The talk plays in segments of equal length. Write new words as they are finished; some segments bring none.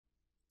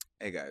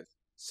Hey guys,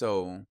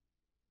 so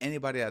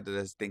anybody out there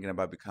that's thinking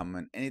about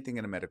becoming anything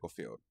in the medical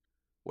field,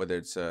 whether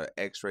it's a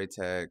X-ray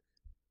tech,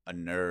 a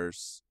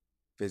nurse,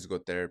 physical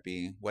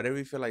therapy, whatever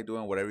you feel like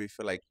doing, whatever you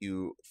feel like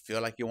you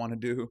want to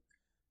do,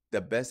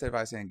 the best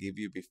advice I can give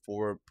you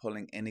before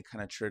pulling any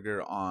kind of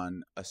trigger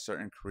on a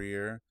certain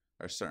career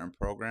or certain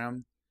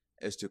program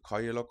is to call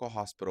your local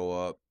hospital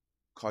up,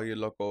 call your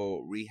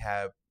local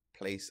rehab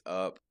place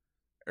up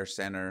or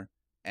center,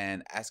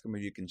 and ask them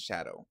if you can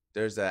shadow.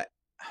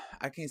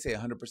 I can't say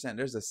 100%.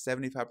 There's a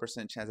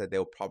 75% chance that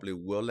they'll probably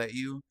will let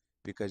you,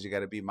 because you got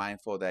to be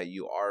mindful that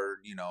you are,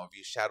 if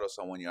you shadow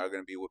someone, you are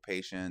going to be with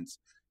patients.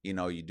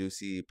 You do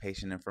see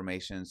patient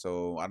information.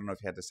 So I don't know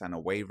if you had to sign a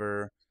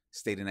waiver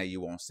stating that you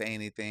won't say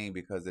anything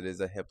because it is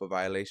a HIPAA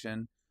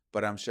violation,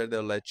 but I'm sure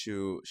they'll let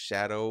you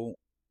shadow,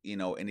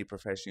 any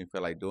profession you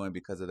feel like doing,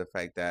 because of the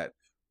fact that,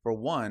 for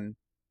one,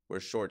 we're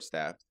short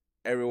staffed.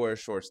 Everywhere is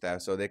short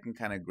staffed. So they can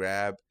kind of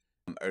grab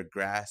or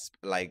grasp,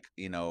 like,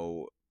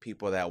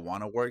 people that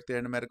want to work there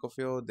in the medical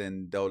field.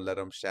 Then they'll let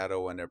them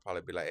shadow, and they'll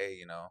probably be like,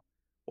 hey,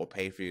 we'll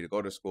pay for you to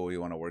go to school. You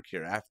want to work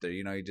here after,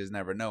 you just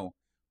never know.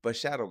 But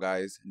shadow,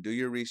 guys, do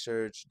your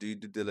research, do your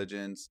due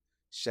diligence,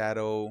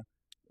 shadow,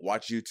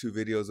 watch YouTube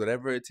videos,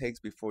 whatever it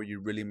takes before you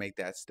really make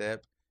that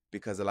step.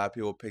 Because a lot of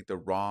people pick the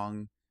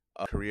wrong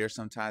career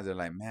sometimes. They're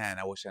like, man,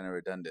 I wish I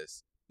never done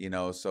this.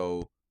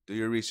 So do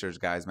your research,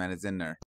 guys, man. It's in there.